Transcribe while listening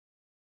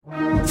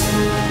What's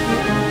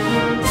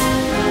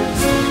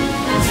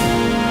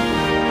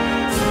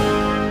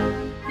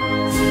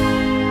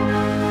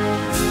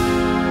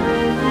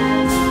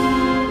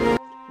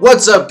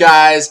up,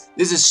 guys?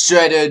 This is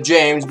Crusader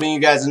James bringing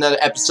you guys another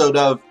episode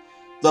of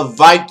the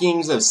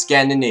Vikings of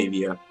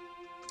Scandinavia.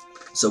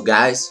 So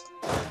guys,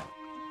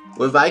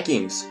 we're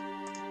Vikings.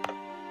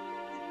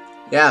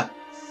 Yeah,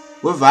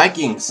 we're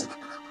Vikings.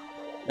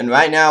 And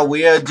right now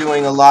we are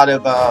doing a lot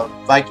of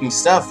Viking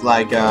stuff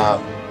like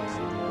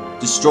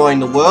destroying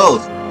the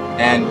world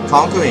and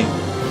conquering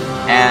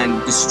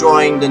and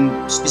destroying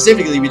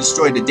specifically we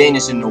destroyed the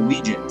Danish and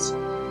Norwegians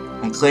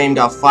and claimed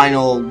our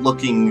final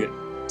looking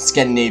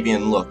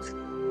Scandinavian look,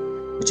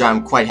 which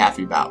I'm quite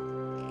happy about.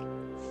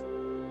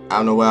 I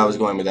don't know where I was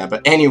going with that,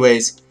 but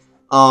anyways,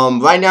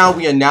 right now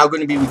we are now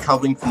going to be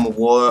recovering from a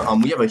war.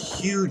 We have a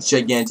huge,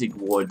 gigantic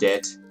war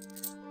debt.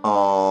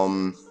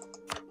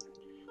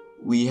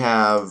 We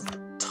have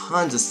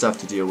tons of stuff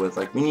to deal with.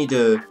 Like, we need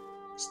to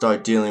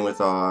start dealing with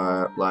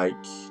our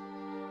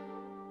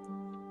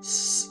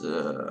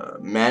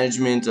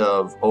management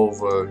of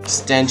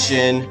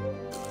overextension.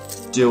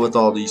 Deal with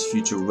all these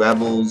future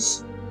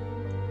rebels.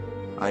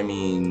 I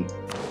mean,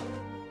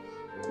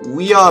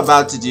 we are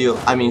about to deal,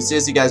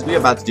 seriously guys, we are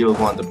about to deal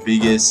with one of the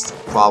biggest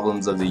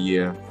problems of the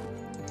year.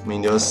 I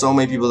mean, there are so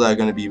many people that are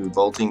going to be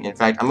revolting. In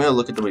fact, I'm going to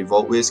look at the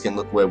revolt risk and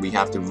look where we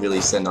have to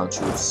really send our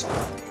troops.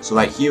 So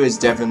right here is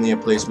definitely a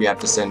place we have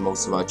to send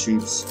most of our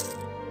troops.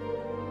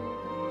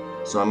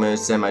 So I'm going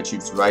to send my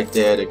troops right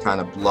there to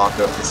kind of block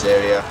up this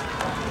area.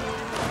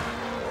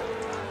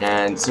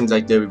 And it seems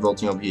like they're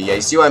revolting over here. Yeah,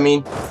 you see what I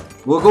mean?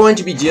 We're going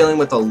to be dealing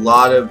with a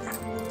lot of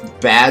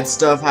bad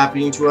stuff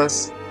happening to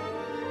us,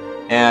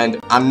 and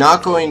I'm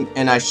not going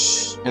to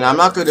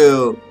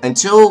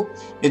until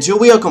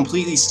we are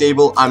completely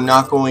stable. I'm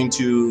not going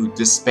to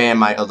disband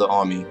my other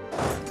army,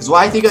 because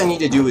what I think I need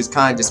to do is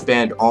kind of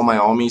disband all my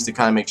armies to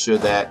kind of make sure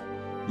that,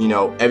 you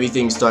know,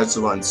 everything starts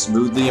to run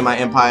smoothly in my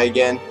empire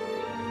again.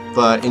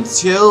 But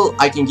until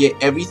I can get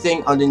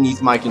everything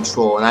underneath my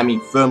control, and I mean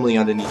firmly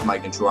underneath my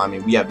control, I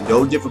mean we have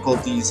no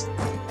difficulties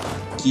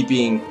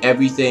keeping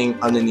everything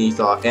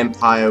underneath our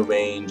empire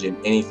range and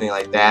anything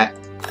like that,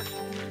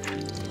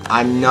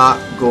 I'm not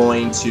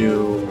going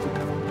to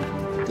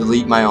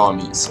delete my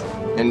armies.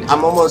 And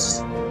I'm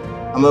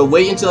gonna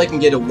wait until I can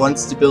get a 1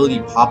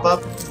 stability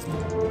pop-up.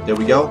 There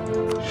we go.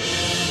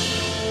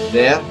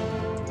 There.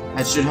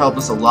 That should help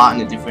us a lot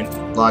in a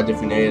lot of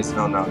different areas.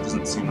 No, it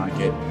doesn't seem like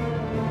it.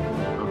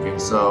 Okay,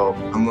 so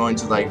I'm going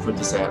to put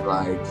this at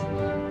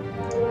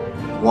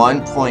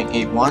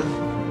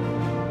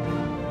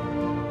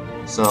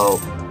 1.81. So,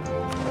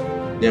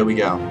 there we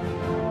go.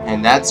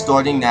 And that's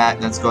guarding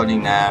that, that's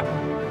guarding that.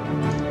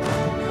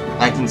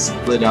 I can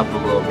split up a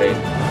little bit.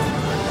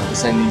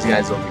 Send these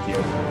guys over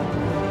here.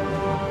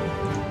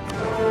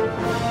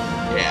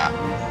 Yeah.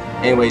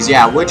 Anyways,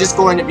 yeah, we're just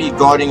going to be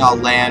guarding our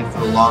land for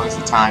the longest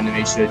of time to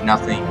make sure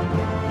nothing,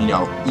 you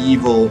know,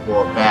 evil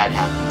or bad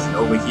happens. And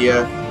over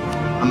here,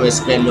 I'm going to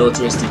spend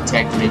militaristic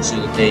tech to make sure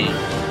that they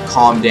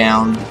calm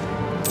down.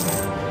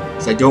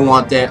 I don't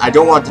want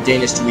the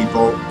Danish to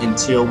revolt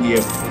until we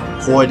have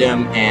poured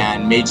them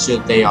and made sure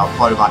that they are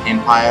part of our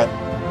empire.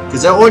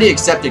 Because they're already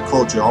accepted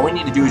culture. All we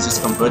need to do is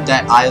just convert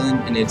that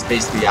island and it's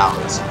basically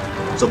ours.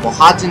 So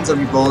Powhatans are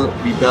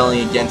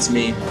rebelling against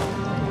me.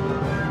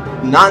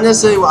 Not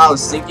necessarily what I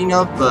was thinking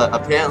of, but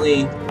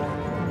apparently...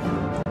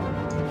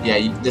 Yeah,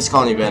 this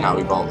colony better not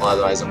revolt,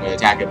 otherwise I'm going to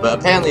attack it. But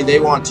apparently they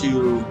want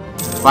to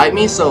fight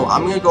me, so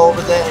I'm going to go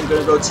over there and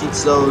going to go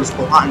teach those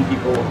Powhatan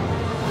people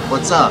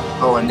what's up?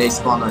 Oh, and they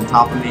spawned on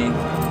top of me.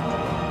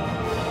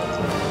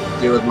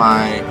 Deal with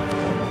my...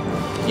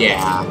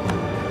 Yeah.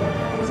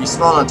 If you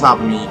spawn on top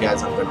of me, you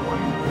guys aren't gonna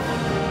win.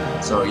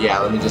 So yeah,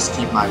 let me just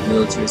keep my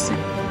militaristic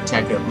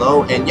tech at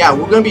low. And yeah,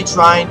 we're gonna be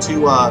trying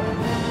to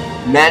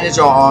manage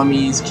our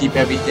armies, keep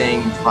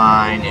everything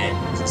fine, and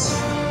just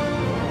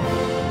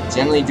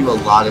generally do a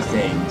lot of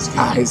things,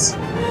 guys.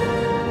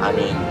 I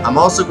mean, I'm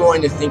also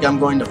going to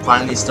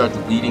finally start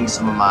deleting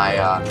some of my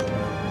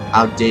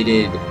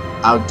outdated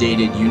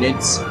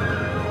units.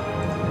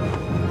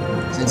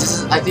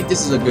 Since I think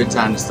this is a good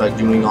time to start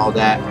doing all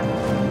that.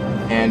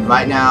 And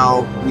right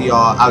now we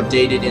are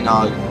outdated in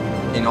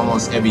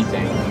almost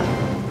everything.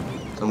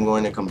 So I'm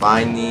going to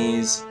combine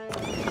these.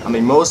 I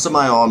mean, most of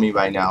my army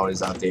right now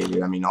is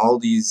outdated. I mean, all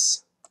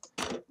these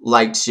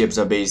light ships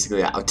are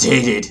basically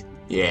outdated.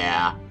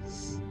 Yeah.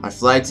 My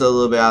flights are a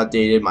little bit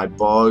outdated. My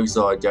bogs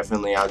are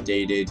definitely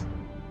outdated.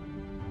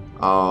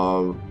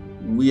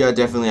 We are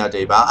definitely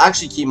outdated, but I'll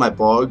actually keep my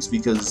bogs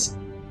because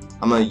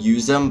I'm going to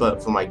use them,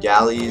 but for my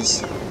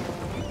galleys,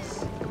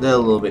 they're a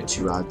little bit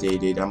too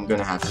outdated. I'm going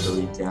to have to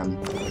delete them.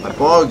 My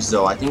bogs,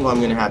 though, I think what I'm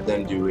going to have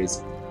them do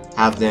is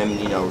have them,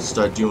 you know,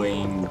 start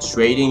doing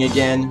trading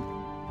again,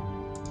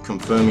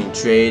 confirming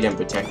trade and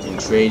protecting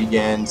trade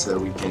again so that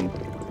we can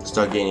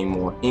start gaining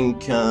more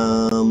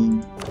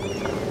income.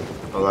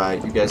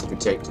 Alright, you guys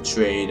protect the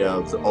trade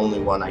of the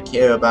only one I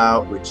care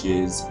about, which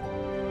is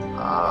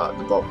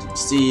the Baltic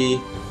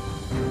Sea.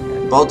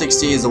 And Baltic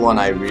Sea is the one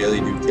I really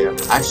do care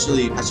about.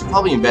 Actually, I should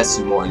probably invest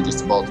in more in just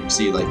the Baltic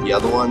Sea like the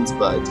other ones,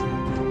 but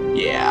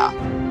yeah.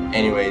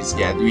 Anyways,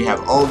 yeah, we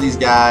have all these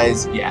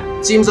guys.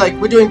 Yeah, seems like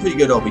we're doing pretty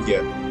good over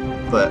here.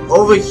 But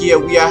over here,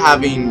 we are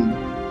having...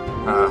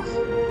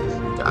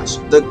 gosh,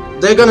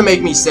 they're gonna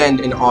make me send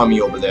an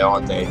army over there,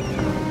 aren't they?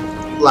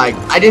 Like,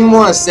 I didn't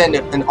want to send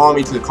an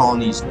army to the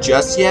colonies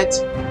just yet,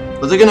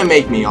 but they're gonna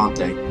make me, aren't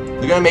they?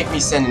 They're gonna make me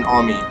send an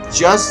army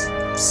just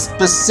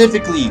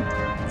specifically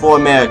for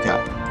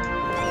America.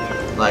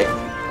 Like,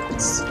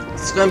 it's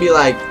gonna be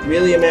like,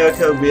 really,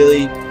 America?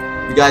 Really?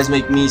 You guys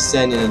make me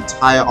send an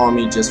entire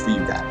army just for you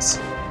guys.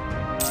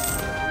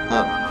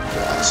 Oh my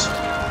gosh.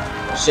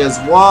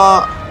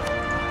 Chezwa.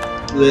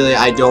 Really,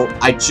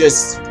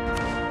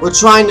 we're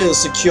trying to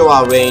secure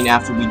our reign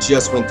after we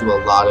just went through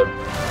a lot of...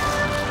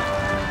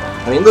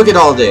 I mean, look at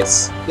all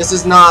this. This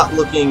is not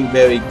looking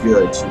very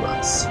good to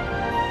us.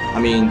 I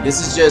mean,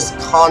 this is just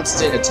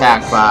constant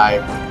attack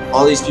by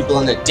all these people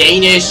in the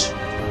Danish.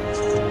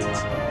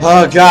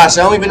 Oh gosh,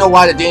 I don't even know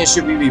why the Danish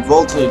should be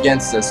revolting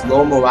against us.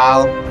 Low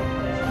morale.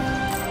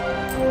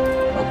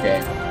 Okay.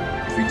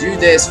 If we do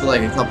this for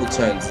like a couple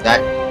turns,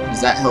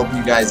 does that help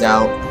you guys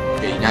out?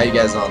 Okay, now you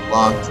guys are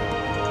unlocked.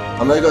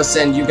 I'm gonna go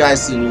send you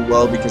guys to the New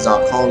World because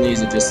our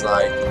colonies are just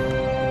like...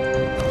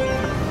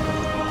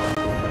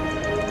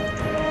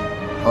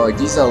 Oh,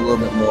 these are a little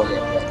bit more than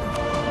that.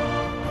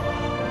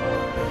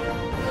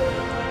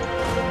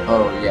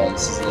 Oh yeah,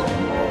 this is a little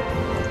bit more.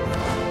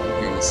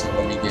 Okay, so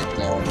let me get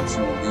down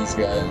to these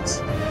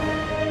guys.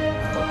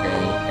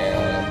 Okay,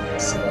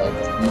 and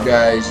select you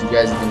guys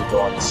are gonna go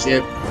on the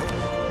ship.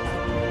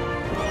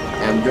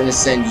 And I'm gonna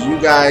send you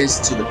guys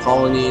to the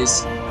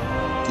colonies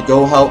to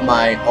go help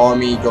my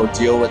army go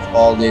deal with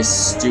all this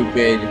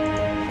stupid...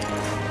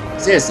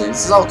 Seriously,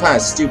 this is all kind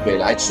of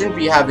stupid. I shouldn't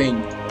be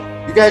having...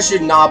 You guys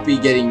should not be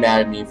getting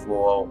mad at me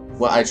for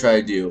what I try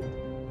to do.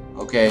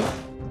 Okay?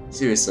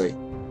 Seriously.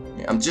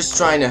 I'm just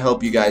trying to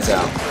help you guys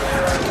out.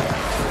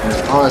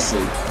 And honestly,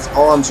 that's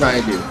all I'm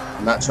trying to do.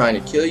 I'm not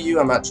trying to kill you.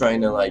 I'm not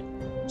trying to, like,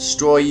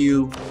 destroy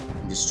you.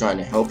 I'm just trying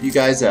to help you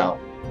guys out.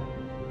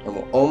 And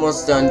we're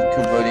almost done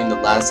converting the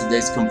last of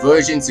this.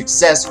 Conversion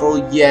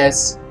successful,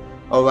 yes.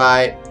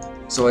 Alright.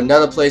 So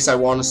another place I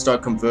want to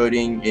start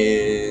converting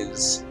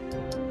is...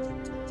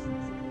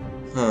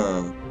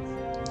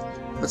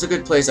 What's a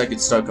good place I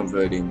could start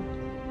converting?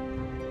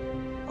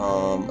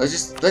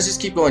 Let's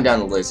just keep going down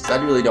the list, because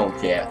I really don't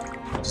care.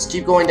 Just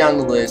keep going down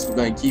the list. We're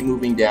going to keep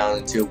moving down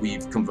until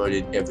we've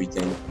converted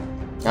everything.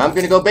 Now I'm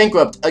going to go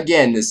bankrupt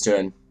again this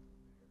turn.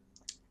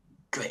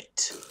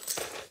 Great.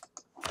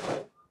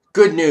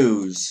 Good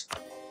news.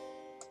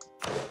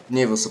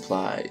 Naval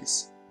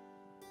supplies.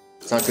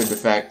 It's not good the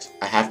fact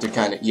I have to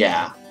kind of...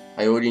 Yeah,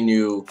 I already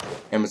knew.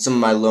 And some of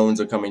my loans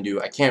are coming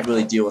due. I can't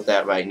really deal with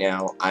that right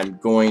now. I'm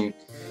going...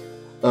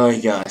 Oh my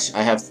gosh,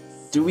 I have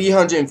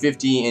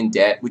 350 in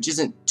debt, which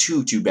isn't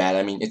too bad.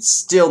 I mean, it's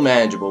still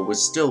manageable. We're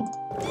still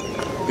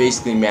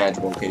basically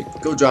manageable. Okay,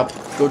 go drop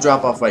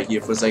off right here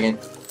for a second.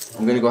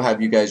 I'm gonna go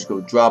have you guys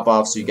go drop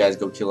off, so you guys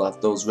go kill off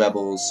those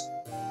rebels,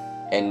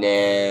 and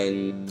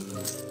then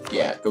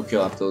yeah, go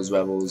kill off those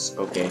rebels.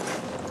 Okay,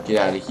 get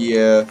out of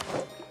here.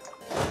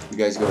 You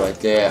guys go right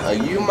there.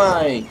 You're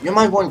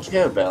my one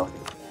caravel.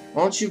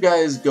 Why don't you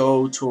guys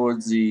go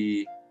towards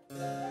the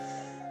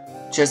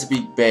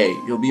Chesapeake Bay?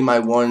 You'll be my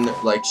one,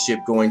 like, ship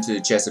going to the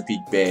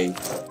Chesapeake Bay.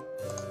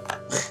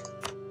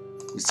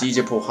 The siege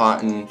of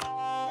Powhatan.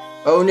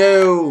 Oh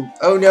no!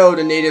 Oh no,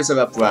 the natives have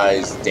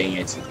uprised. Dang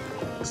it.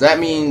 So that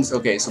means,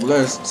 okay, so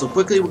we're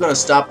gonna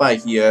stop by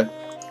here.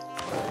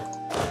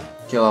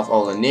 Kill off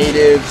all the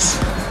natives.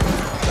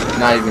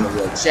 Not even a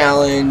real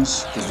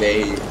challenge, because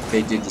they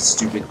did the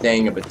stupid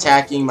thing of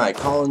attacking my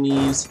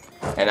colonies.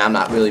 And I'm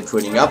not really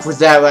putting up with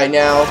that right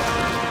now.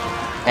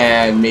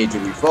 And major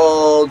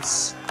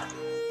revolts.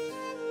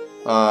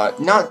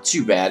 Not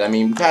too bad. I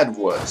mean, we've had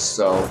worse,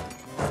 so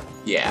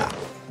yeah.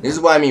 This is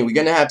what I mean. We're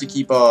gonna have to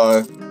keep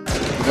all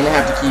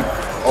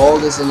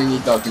this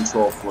underneath our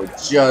control for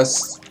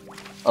just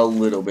a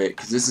little bit,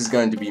 because this is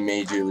going to be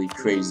majorly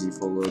crazy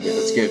for a little bit.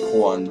 Let's get a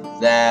core on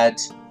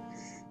that.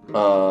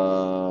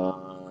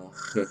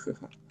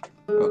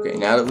 Okay,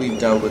 now that we've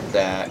done with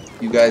that,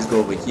 you guys go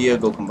over here,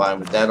 go combine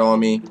with that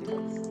army.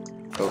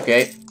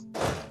 Okay.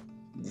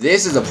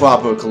 This is a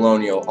proper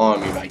colonial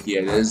army right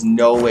here. There's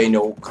no way,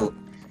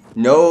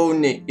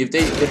 if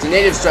the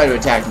natives try to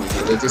attack me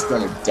here, they're just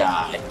gonna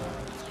die.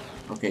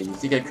 Okay, you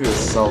think I could have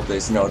solved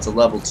this? No, it's a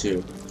level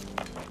 2.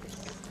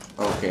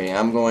 Okay,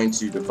 I'm going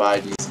to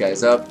divide these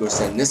guys up, go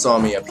send this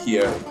army up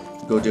here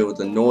to go deal with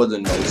the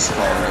northernmost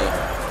colony.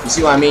 You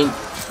see what I mean?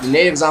 The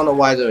natives, I don't know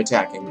why they're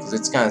attacking, because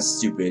it's kind of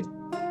stupid.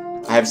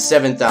 I have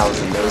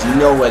 7,000. There's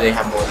no way they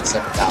have more than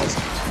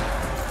 7,000.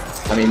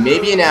 I mean,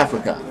 maybe in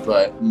Africa,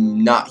 but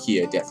not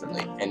here,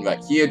 definitely. And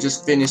right here,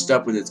 just finished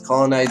up with its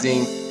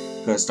colonizing.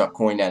 I'm going to start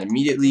coining that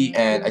immediately,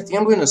 and I think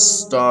I'm going to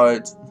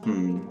start...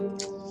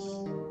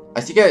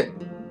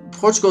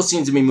 Portugal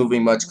seems to be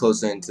moving much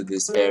closer into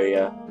this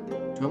area.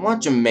 Do I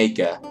want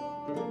Jamaica?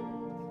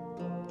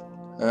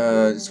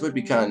 This would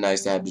be kind of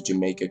nice to have the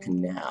Jamaica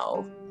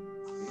Canal.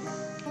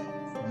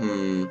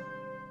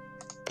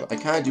 But I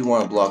kind of do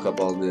want to block up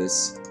all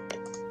this.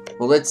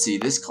 Well, let's see.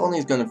 This colony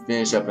is going to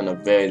finish up in a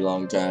very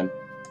long time.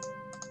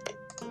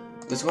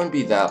 This wouldn't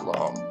be that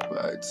long,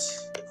 but...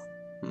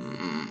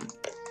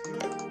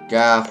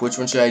 Gaff, which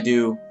one should I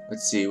do?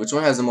 Let's see. Which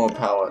one has the more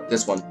power?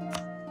 This one.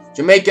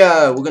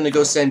 Jamaica! We're going to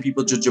go send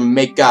people to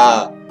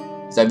Jamaica.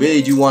 Because I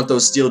really do want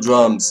those steel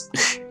drums.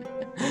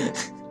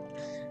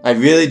 I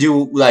really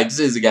do, like,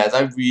 seriously guys,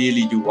 I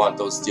really do want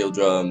those steel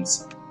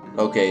drums.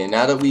 Okay, and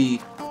now that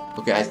we,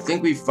 okay, I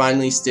think we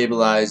finally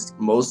stabilized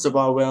most of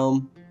our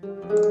realm.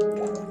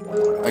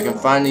 I can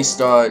finally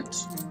start,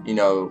 you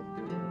know,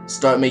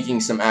 start making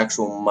some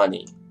actual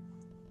money.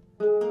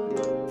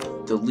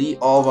 Delete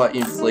all of our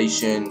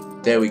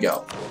inflation. There we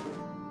go.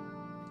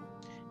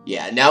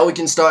 Yeah, now we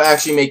can start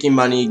actually making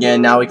money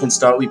again. Now we can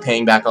start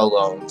repaying back our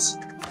loans.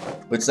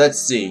 Which, let's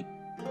see.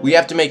 We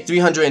have to make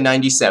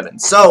 397.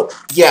 So,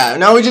 yeah,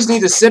 now we just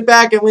need to sit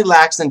back and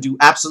relax and do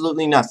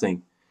absolutely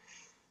nothing.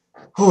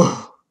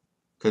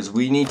 Because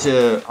we need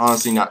to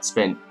honestly not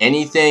spend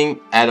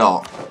anything at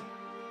all.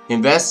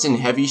 Invest in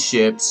heavy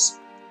ships.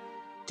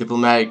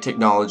 Diplomatic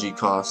technology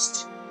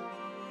cost.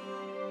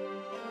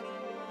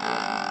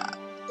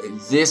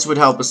 This would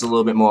help us a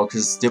little bit more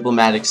because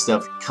diplomatic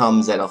stuff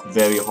comes at a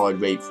very hard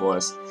rate for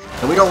us.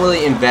 And we don't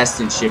really invest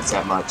in ships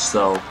that much,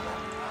 so...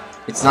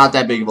 It's not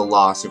that big of a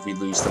loss if we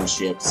lose some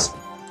ships.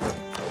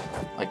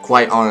 Like,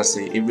 quite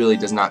honestly, it really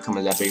does not come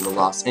as that big of a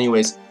loss.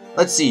 Anyways,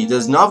 let's see.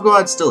 Does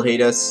Novgorod still hate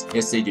us?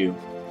 Yes, they do.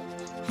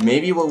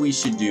 Maybe what we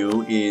should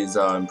do is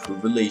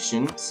improve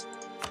relations.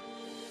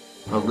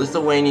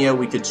 Lithuania,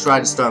 we could try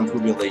to start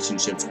improving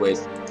relationships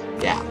with.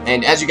 Yeah,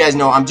 and as you guys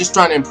know, I'm just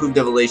trying to improve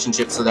the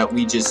relationship so that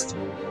we just...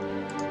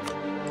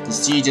 The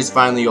siege is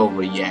finally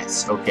over.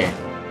 Yes, okay.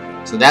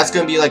 So that's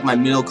going to be like my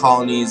middle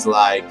colonies,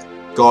 like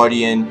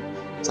Guardian.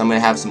 So I'm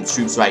going to have some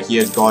troops right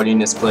here guarding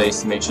this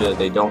place to make sure that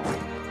they don't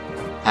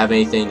have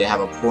anything. They have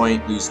a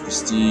point, lose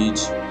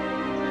prestige.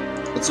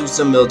 Let's do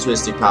some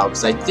militaristic power,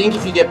 because I think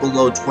if you get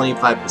below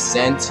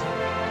 25%,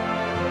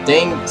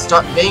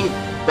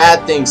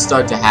 bad things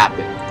start to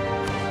happen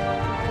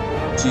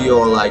to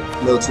your, like,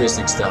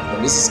 militaristic stuff.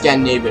 And this is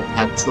Scandinavian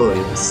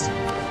Patriots.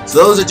 So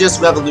those are just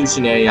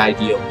revolutionary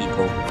ideal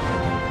people,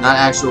 not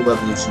actual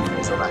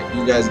revolutionaries. Alright,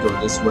 you guys go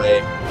this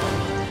way.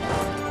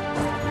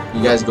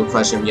 You guys go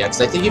crush him, yeah,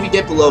 because I think if you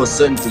get below a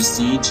certain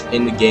prestige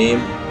in the game,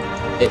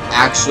 it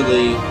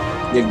actually,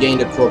 you've gained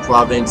a core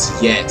province,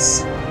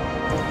 yes.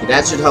 Okay,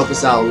 that should help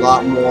us out a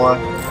lot more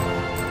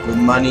with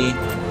money,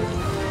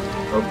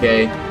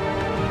 okay.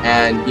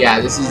 And yeah,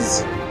 this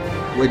is,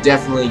 we're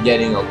definitely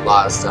getting a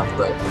lot of stuff,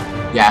 but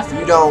yeah, if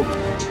you don't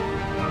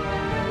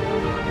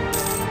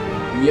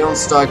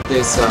start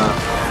this,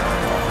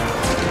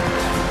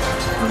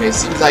 okay, it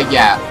seems like,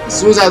 yeah, as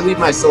soon as I leave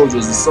my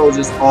soldiers, the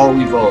soldiers all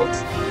revolt.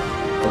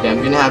 Okay,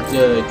 I'm gonna have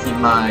to keep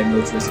my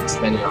militaristic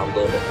spending on a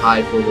little bit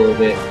high for a little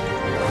bit.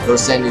 Go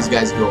send these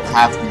guys to go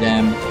after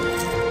them.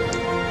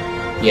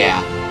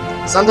 Yeah.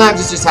 Sometimes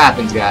it just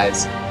happens,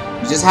 guys.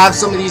 You just have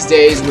some of these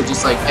days where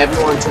just like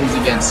everyone turns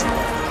against you.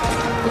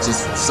 It's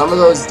just some of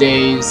those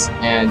days,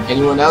 and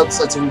anyone else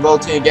that's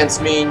revolting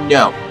against me,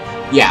 no.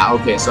 Yeah,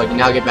 okay, so I can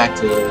now get back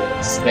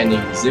to spending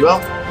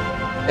 0.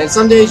 And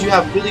some days you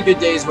have really good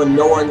days when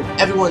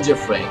everyone's your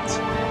friend.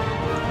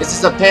 This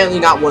is apparently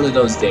not one of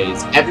those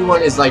days.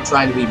 Everyone is like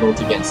trying to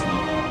revolt against me.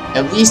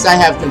 At least I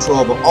have control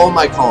over all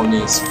my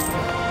colonies.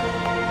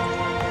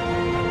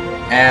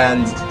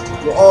 And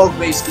we're all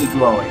basically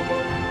growing.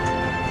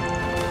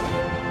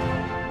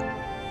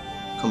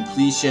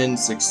 Completion,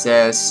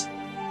 success,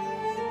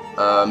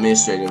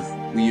 administrative.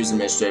 We use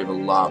administrative a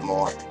lot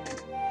more.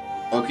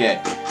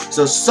 Okay,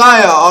 so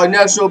sire, our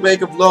National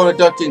Bank of Loan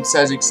Adductance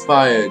has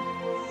expired.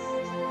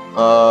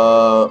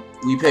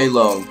 We pay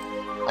loan,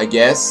 I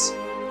guess.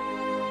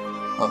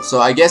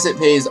 So I guess it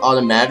pays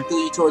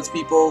automatically towards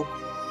people.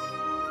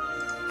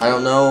 I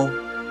don't know.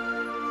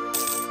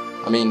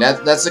 I mean,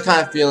 that's the kind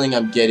of feeling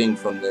I'm getting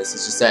from this.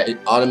 It's just that it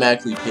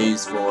automatically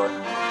pays for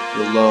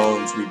your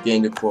loans. We've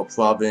gained a core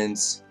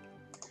province.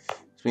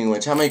 Speaking of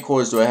which, how many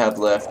cores do I have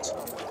left?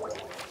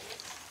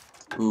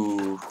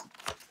 Ooh.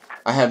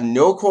 I have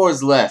no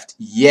cores left.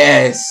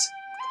 Yes!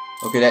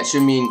 Okay, that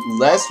should mean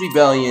less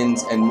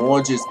rebellions and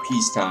more just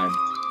peacetime.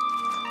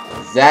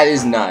 That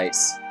is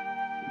nice.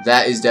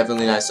 That is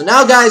definitely nice. So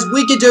now, guys,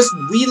 we can just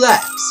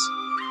relax.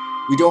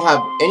 We don't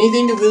have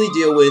anything to really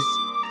deal with,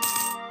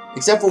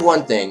 except for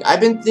one thing. I've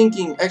been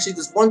thinking, actually,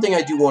 there's one thing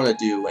I do want to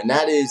do, and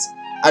that is,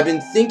 I've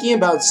been thinking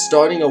about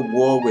starting a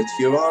war with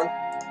Huron.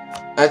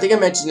 I think I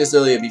mentioned this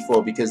earlier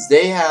before, because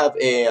they have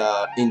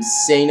a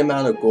insane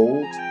amount of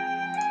gold.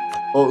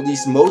 Or at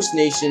least most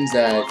nations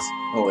that...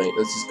 Oh, wait,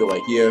 let's just go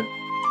right here.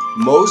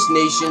 Most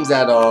nations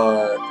that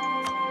are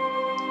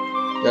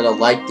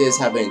like this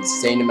have an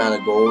insane amount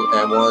of gold, and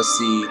I want to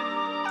see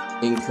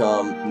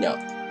income. No.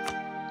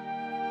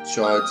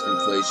 Charts,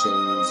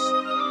 inflations.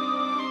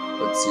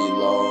 Let's see,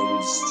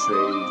 loans,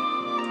 trade.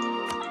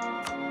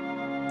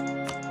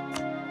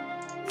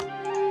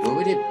 What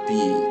would it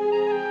be?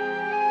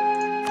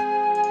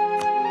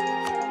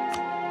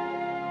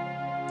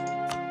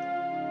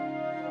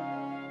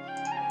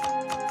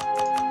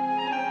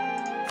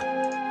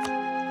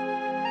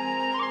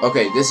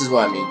 Okay, this is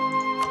what I mean.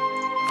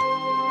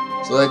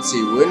 So let's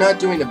see. We're not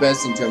doing the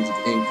best in terms of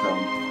income.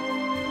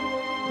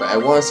 But I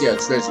want to see our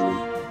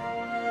treasury.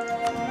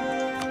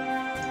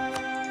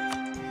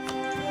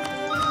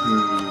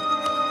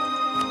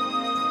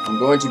 I'm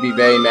going to be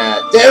very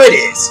mad. There it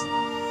is!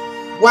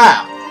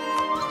 Wow!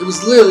 It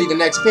was literally the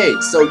next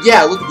page. So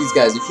yeah, look at these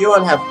guys. The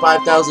Huron have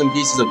 5,000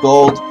 pieces of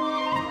gold.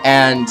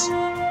 And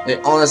they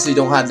honestly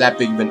don't have that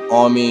big of an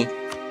army.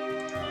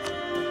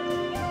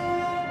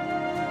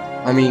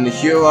 I mean, the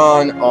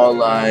Huron are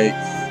like...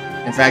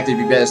 In fact, it'd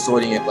be better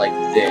sorting it like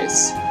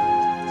this.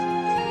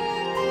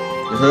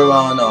 The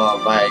Huron are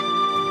like...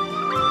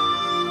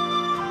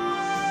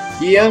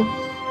 Here.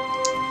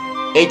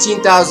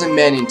 18,000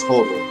 men in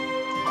total.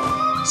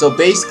 So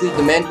basically,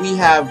 the men we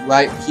have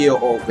right here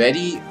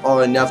already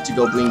are enough to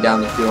go bring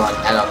down the Huron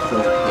at our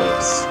current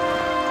pace.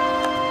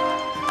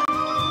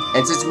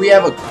 And since we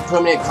have a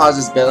permanent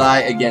casus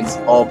belli against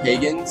all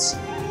pagans,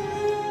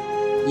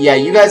 yeah,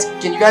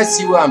 can you guys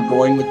see where I'm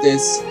going with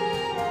this?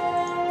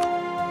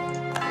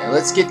 Yeah,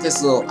 let's get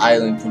this little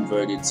island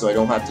converted so I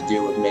don't have to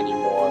deal with many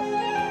more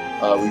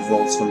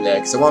revolts from there,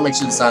 because I want to make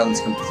sure this island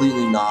is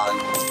completely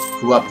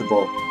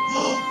non-corruptible.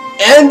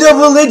 End of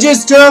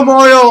religious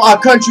turmoil! Our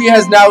country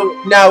has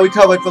now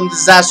recovered from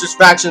disastrous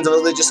fractions of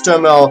religious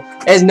turmoil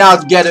and is now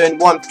together in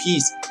one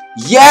piece.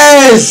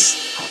 Yes!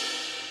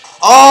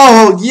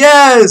 Oh,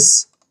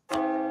 yes!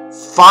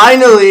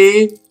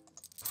 Finally!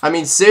 I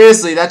mean,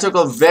 seriously, that took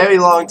a very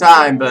long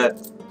time, but...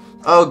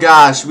 Oh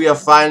gosh, we are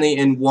finally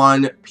in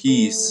one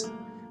piece.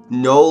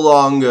 No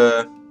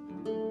longer...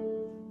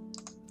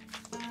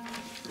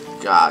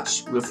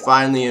 Gosh, we're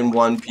finally in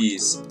one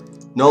piece.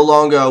 No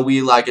longer are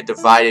we like a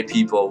divided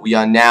people. We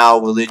are now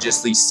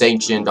religiously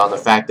sanctioned on the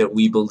fact that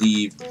we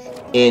believe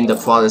in the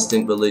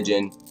Protestant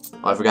religion.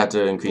 Oh, I forgot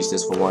to increase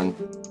this for 1.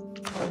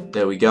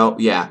 There we go.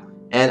 Yeah.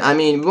 And I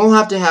mean, we won't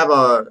have to have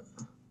a...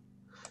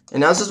 And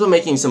now since we're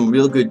making some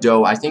real good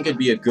dough, I think it'd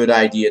be a good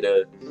idea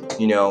to,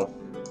 you know,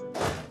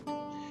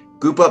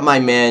 group up my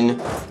men,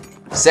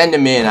 send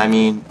them in. I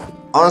mean,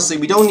 honestly,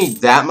 we don't need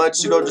that much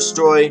to go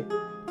destroy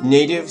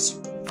natives.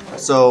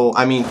 So,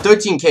 I mean,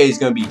 13k is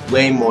going to be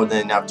way more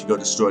than enough to go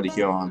destroy the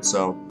Huron.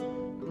 So,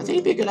 I think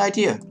it'd be a good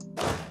idea.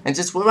 And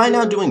since we're right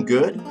now doing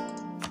good,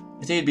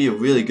 I think it'd be a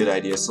really good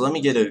idea. So, let me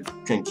get a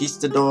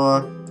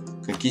conquistadore.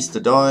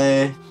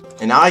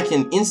 And now I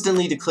can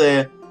instantly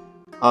declare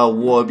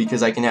war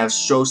because I can have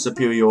show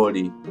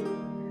superiority.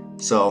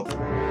 So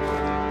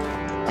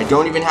I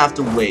don't even have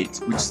to wait,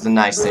 which is the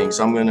nice thing.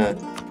 So I'm gonna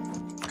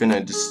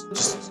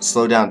just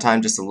slow down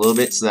time just a little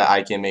bit so that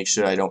I can make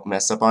sure I don't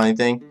mess up on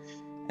anything.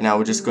 And now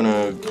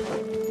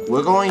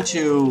we're going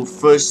to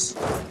first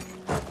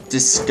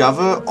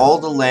discover all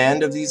the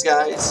land of these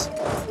guys,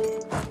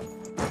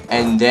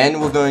 and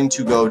then we're going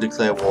to go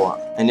declare war,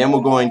 and then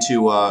we're going to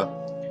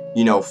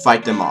you know,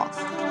 fight them off.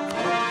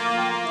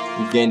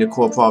 We've gained a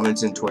core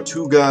province in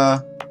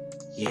Tortuga.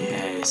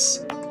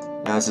 Yes.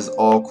 Now this is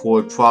all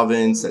core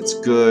province. That's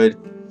good.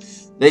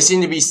 They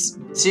seem to be...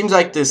 Seems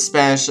like the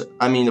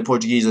the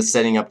Portuguese are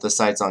setting up the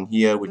sites on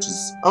here, which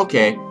is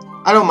okay.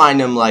 I don't mind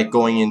them, like,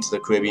 going into the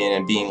Caribbean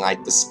and being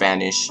like the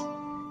Spanish.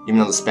 Even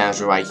though the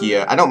Spanish are right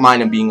here. I don't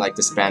mind them being like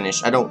the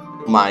Spanish. I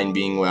don't mind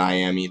being where I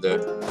am either.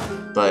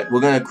 But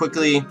we're going to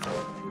quickly...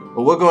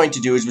 What we're going to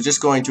do is we're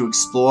just going to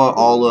explore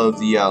all of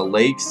the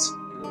lakes.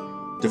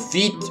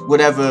 Defeat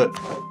whatever...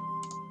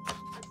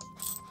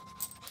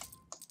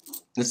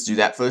 Let's do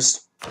that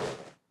first.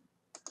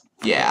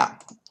 Yeah.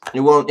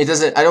 It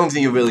doesn't, I don't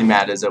think it really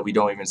matters that we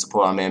don't even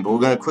support our men, but we're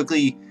going to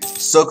quickly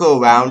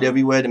circle around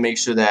everywhere to make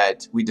sure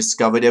that we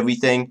discovered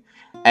everything,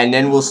 and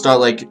then we'll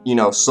start, like, you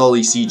know,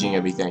 slowly sieging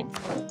everything.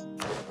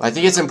 But I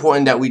think it's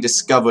important that we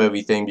discover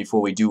everything before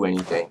we do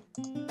anything.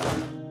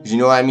 Because you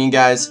know what I mean,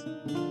 guys?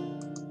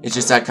 It's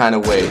just that kind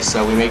of way,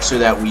 so we make sure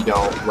that we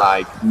don't,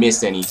 like,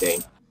 miss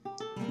anything.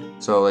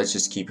 So let's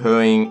just keep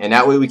hurrying, and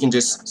that way we can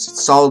just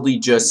solidly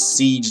just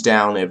siege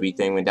down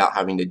everything without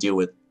having to deal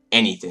with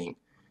anything.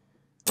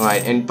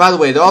 Alright, and by the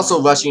way, they're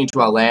also rushing into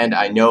our land,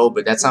 I know,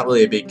 but that's not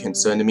really a big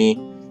concern to me.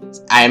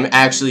 I'm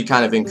actually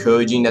kind of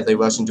encouraging that they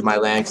rush into my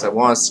land, because I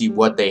want to see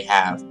what they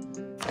have.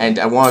 And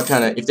I want to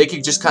kind of, if they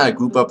could just kind of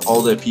group up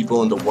all their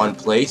people into one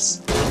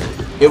place,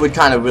 it would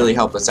kind of really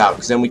help us out,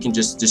 because then we can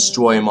just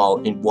destroy them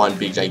all in one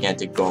big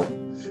gigantic go.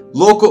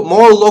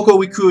 More local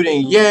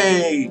recruiting,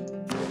 yay!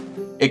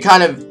 It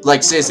kind of,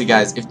 like, seriously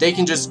guys, if they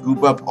can just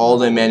group up all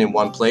their men in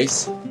one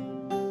place,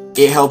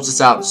 it helps us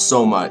out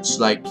so much.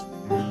 Like,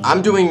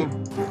 I'm doing,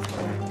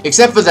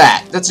 except for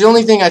that, that's the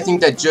only thing I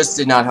think that just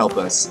did not help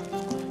us,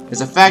 is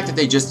the fact that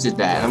they just did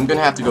that, and I'm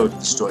gonna have to go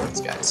destroy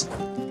these guys.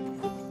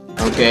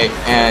 Okay,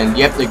 and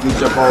yep, they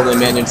grouped up all their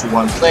men into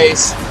one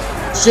place,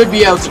 should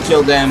be able to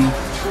kill them.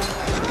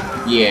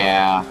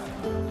 Yeah.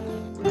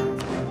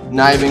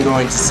 Not even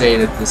going to say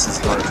that this is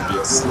going to be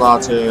a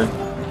slaughter.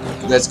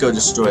 Let's go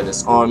destroy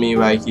this army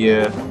right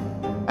here.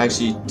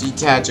 Actually,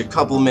 detach a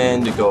couple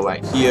men to go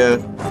right here.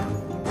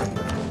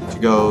 To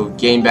go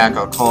gain back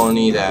our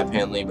colony that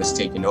apparently was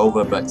taken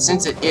over. But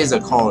since it is a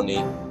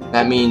colony,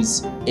 That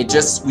means we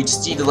just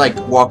need to like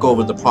walk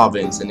over the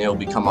province and it'll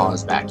become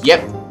ours back.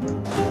 Yep.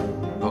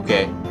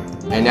 Okay.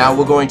 And now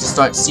we're going to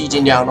start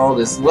sieging down all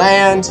this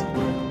land.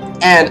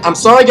 And I'm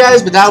sorry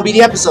guys, but that'll be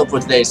the episode for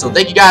today. So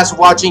thank you guys for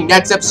watching.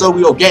 Next episode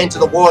we will get into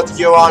the war with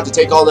Huron to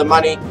take all their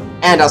money.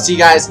 And I'll see you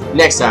guys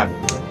next time.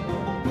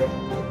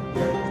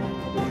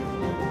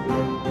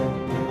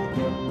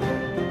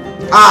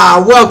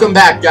 Welcome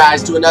back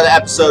guys to another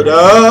episode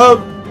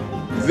of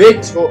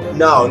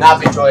no,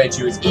 not Victoria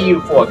 2, it's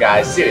EU4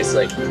 guys,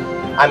 seriously.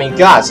 I mean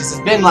gosh, this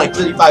has been like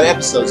 35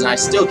 episodes and I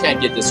still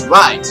can't get this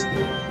right.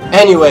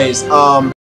 Anyways,